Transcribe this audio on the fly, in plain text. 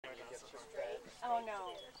Oh,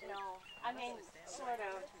 no, no. I mean, sort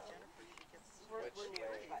of. We're new,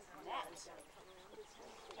 but that's.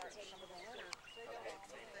 Okay,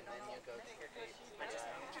 and then you go to your gate straight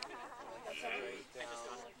down.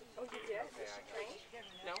 Oh, you did? Okay, I got it.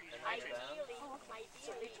 No. Ideally,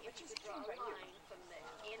 if you could draw a line from the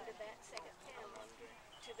end of that second panel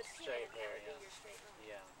to the pin, Straight that there, would be yeah. your straight line.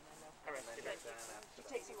 Yeah. And then you're done after You that.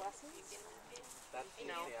 take some lessons? That's easy.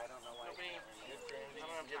 I don't know why I Nobody. can't remember. I don't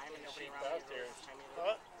have time and nobody Sheep around out me. there.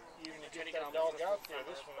 But Even to get that dog out there,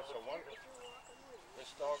 this one is a wonder.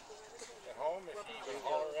 This dog at home, if you can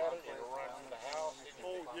holler at it, it'll run from the house.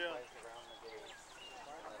 Oh, yeah. Around the gate.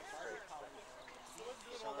 And then straight there.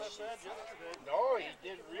 Doing all that bad yesterday. No, he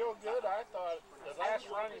did real good. I thought the last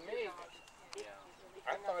run he made, Yeah.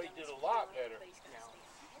 I thought he did a lot better. Yeah.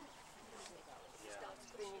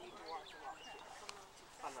 Then you need to walk a lot.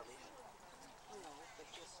 on the leash. No, but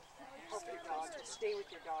just help your dog. Stay with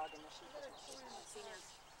your dog and the sheep is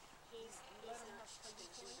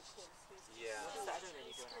Yeah. What's the other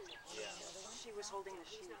lady doing out there? Yeah. She was holding the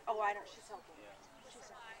sheep. Oh, I don't. She's helping. Yeah. She's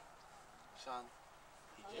helping. Sean,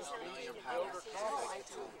 you just know your pattern. Oh, I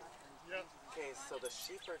told you. Yeah, Okay, so the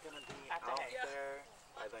sheep are going to be At the out hay. there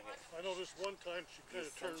by the hay. I know this one time she You kind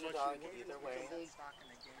of send turned your like dog she wanted either to way. come home.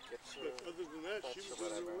 Get your, But other than that, she That's was or doing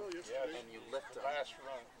whatever. real well yesterday. and you lift them, Last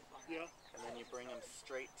run. Yeah. and then you bring them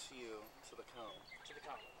straight to you, to the cone. To the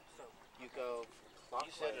cone. So, You go He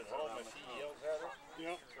said clockwise at home around if the he cone. yells at her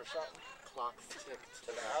Yeah. or something, Clocks tick to to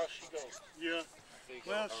the the house she goes. Yeah. So you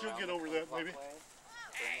go Well, she'll around get the over cone that, maybe. clockwise,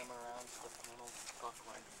 bring them around to the panel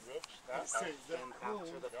clockwise. Whoops, Okay, that And after cone.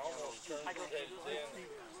 the He almost panel turned his head in.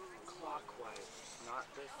 clockwise, not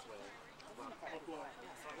this way. Clockwise.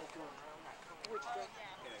 Which way?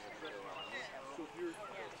 Yeah, you're gonna go around. So if you're,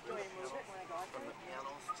 Do I move it when I go out From there? the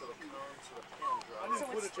panels to the cone to the pin, draw didn't So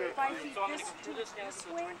put it's it there. 5 feet so I'm this, going to do this now. this So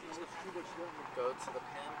way? it's too much down there. go to the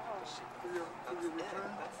pin, the sheep. For your That's it.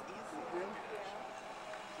 return, That's easy. then,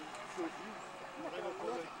 so if you, I'm not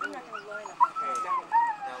gonna line up. Okay, I'm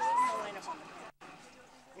now gonna line up on the pin.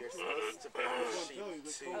 you're supposed to bring the sheep tell you,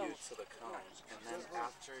 to you to the cone, and then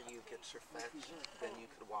after you get your fetch, then you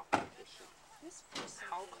could walk with the sheep. This person.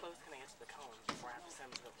 how close can I get to the cone before I have to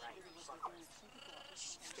send them to the right?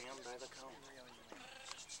 Stand by the cone. You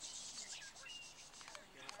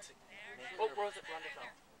have to make Oh, her- Rhonda fell.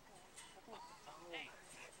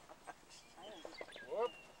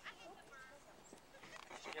 Whoop.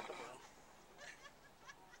 Get the broom.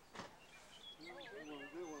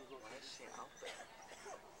 Why is she out there?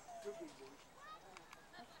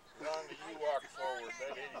 Rhonda, you walk forward.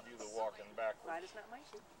 Let Eddie do the walking backwards. That is not my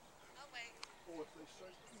sheep. oh, if they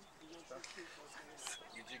start, you want to see something.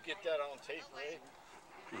 Did you get that on tape, Ray?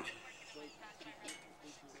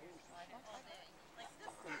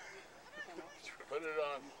 Put it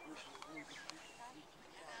on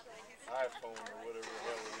iPhone or whatever the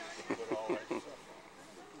hell it is to put all that stuff on.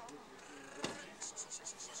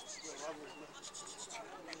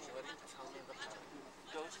 What did you tell me the pattern?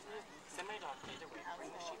 Go to the semi-dog either way.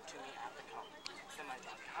 Bring the sheep to me at the cone.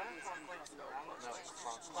 Semi-dog. Counterclockwise around the No,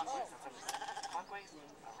 cone. clockwise. Clockwise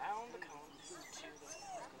around the cone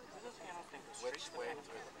to the panel. Then go straight Which to the way panel.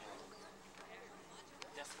 through the panel?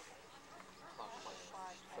 This way. Clockwise.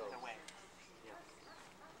 So, The way.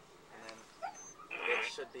 and then it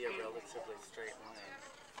should be a relatively straight line.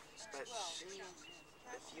 But she,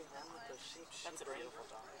 if you run with those sheep, she That's a brings, beautiful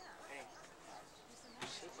dog. hey,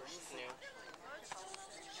 she brings New. them,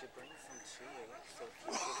 she brings them to you. So if you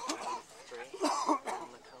just run straight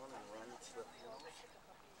around the cone and run to the panel,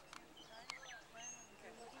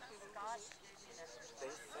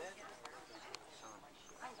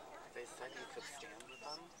 they said you could stand with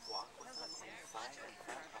them, walk with them on the side and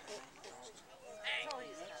front behind.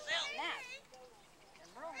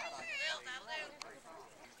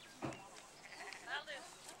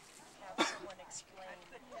 Have someone explain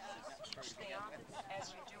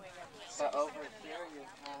as you're doing it. But over here you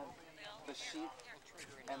have the sheep,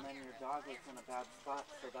 and then your dog was in a bad spot,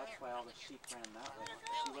 so that's why all the sheep ran that way.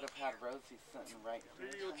 You would have had Rosie sitting right here.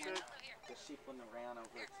 Video check. The sheep wouldn't have ran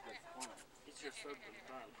over to this corner. It's your food that's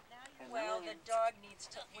done. And Well, then, the dog needs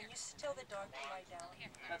to, when you tell the dog to lie down,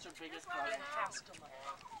 That's your biggest it problem. has to lie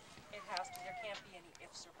down. It has to. There can't be any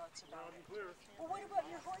ifs or buts about Loud it. and clear. Well, what about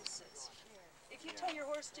your horses? If you tell your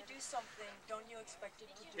horse to do something, don't you expect it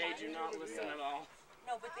to do They it? do not listen at all.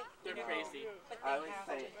 No, but they, They're you know, crazy. but I they would have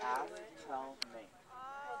say to ask, do it. tell, make.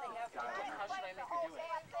 Well, they have to Got do it. it. How should I make her do it?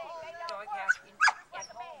 Dog has to, at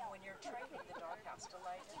home, when you're training, the dog has to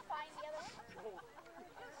lie down.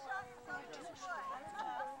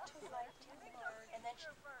 And then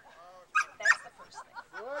that's the first thing.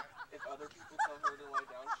 What? If other people tell her to lie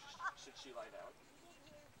down, should she lie down?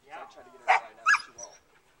 try to get her to lie down, and she won't.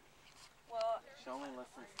 Well, She only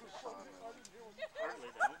listens to Sean. Hardly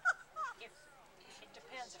though. if it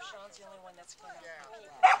depends if Sean's the only one that's going to.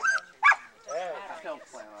 Hey. I don't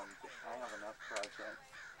plan on. I have enough projects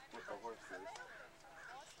with the horses.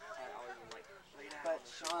 I always am like, But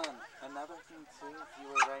Sean, another thing too, if you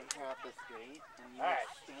were right here at this gate and you were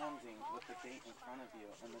standing with the gate in front of you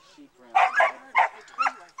and the sheep ran right. I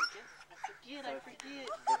told you, I forget.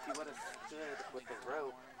 If you would have stood with the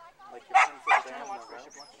rope, like your pencil down the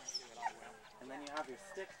rope, and then you have your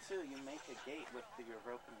stick too, you make a gate with your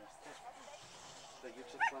rope and your stick. So you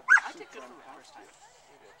just let the sheep run past you.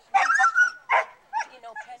 You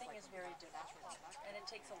know, penning is very difficult, and it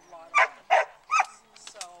takes a lot of work.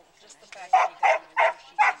 So, just the fact that you got to use your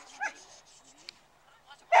sheep in the street,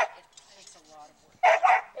 it takes a lot of work.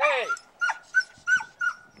 Hey!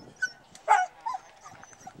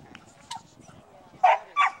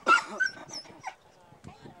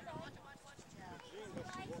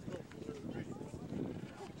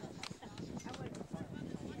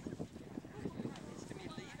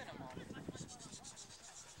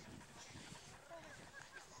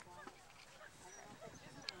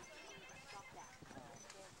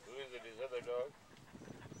 His other dog?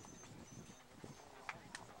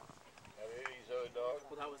 That Eddie's other dog?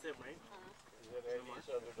 well, that was it, right? Is that Eddie's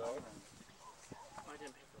other dog? I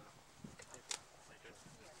didn't pay for that. I did.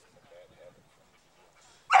 Bad habit.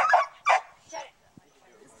 Yeah,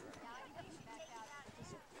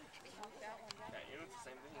 you know, it's the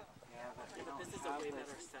same thing. Yeah, but we Yeah, but don't this is a have way this.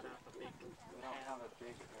 better setup, a big We don't have a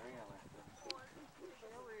big area like this.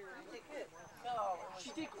 No,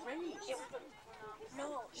 She did great.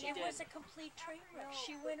 no, She it did. was a complete train wreck.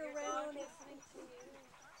 She went around and.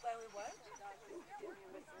 What?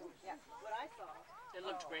 It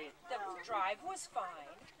looked great. The drive was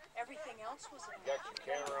fine. Everything else was You got your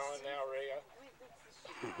camera on now, Rhea?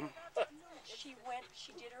 She went,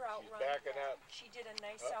 she did her She's outrun. backing up. She did a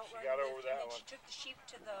nice Oh, she outrun got lift, over and that then one. she took the sheep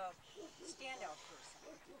to the standout person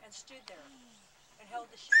and stood there and held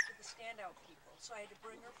the sheep to the standout people. So I had to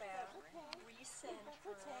bring her back, resend her.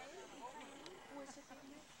 Was it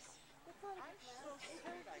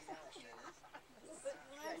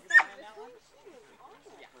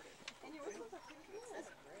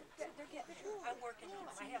They're getting it. I'm working on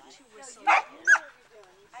them. I have two whistles.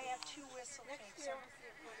 I have two whistle things.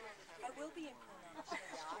 I will be in Cornell.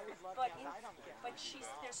 But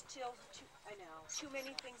there's still too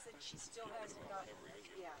many things that she still hasn't done.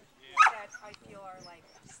 That I feel are like,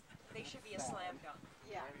 they should be a slam dunk.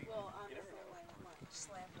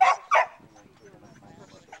 Slam dunk.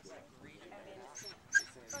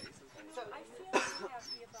 I feel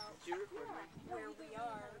happy about where we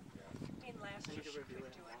are. In last year she couldn't do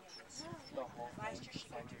any of this. Last year she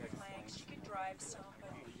could do planks, she could drive some,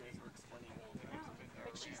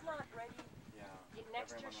 but she's not ready.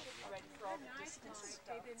 Next year she'll be ready for all the distance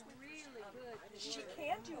stuff. She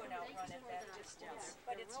can do an outrun at that distance,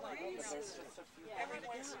 but it's not consistent. Every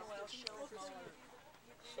once in a while she'll go.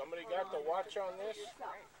 Somebody got the watch on this?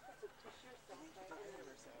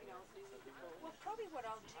 Well, probably what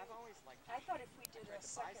I'll do, I thought if we did a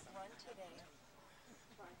second run today,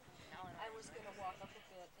 I was going to walk up a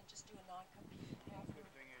bit and just do a non-compete and have her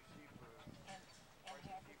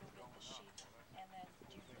go get the sheep and then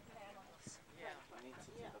do the panels.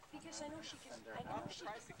 Because I know she can,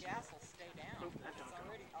 Price of gas will stay down. It's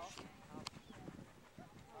already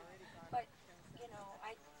but, you know,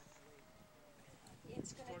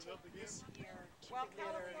 it's going to take this year to Well, really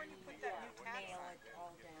California put that new tax nail on. it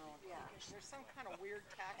all down. There's some kind of weird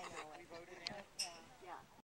tax that we voted in.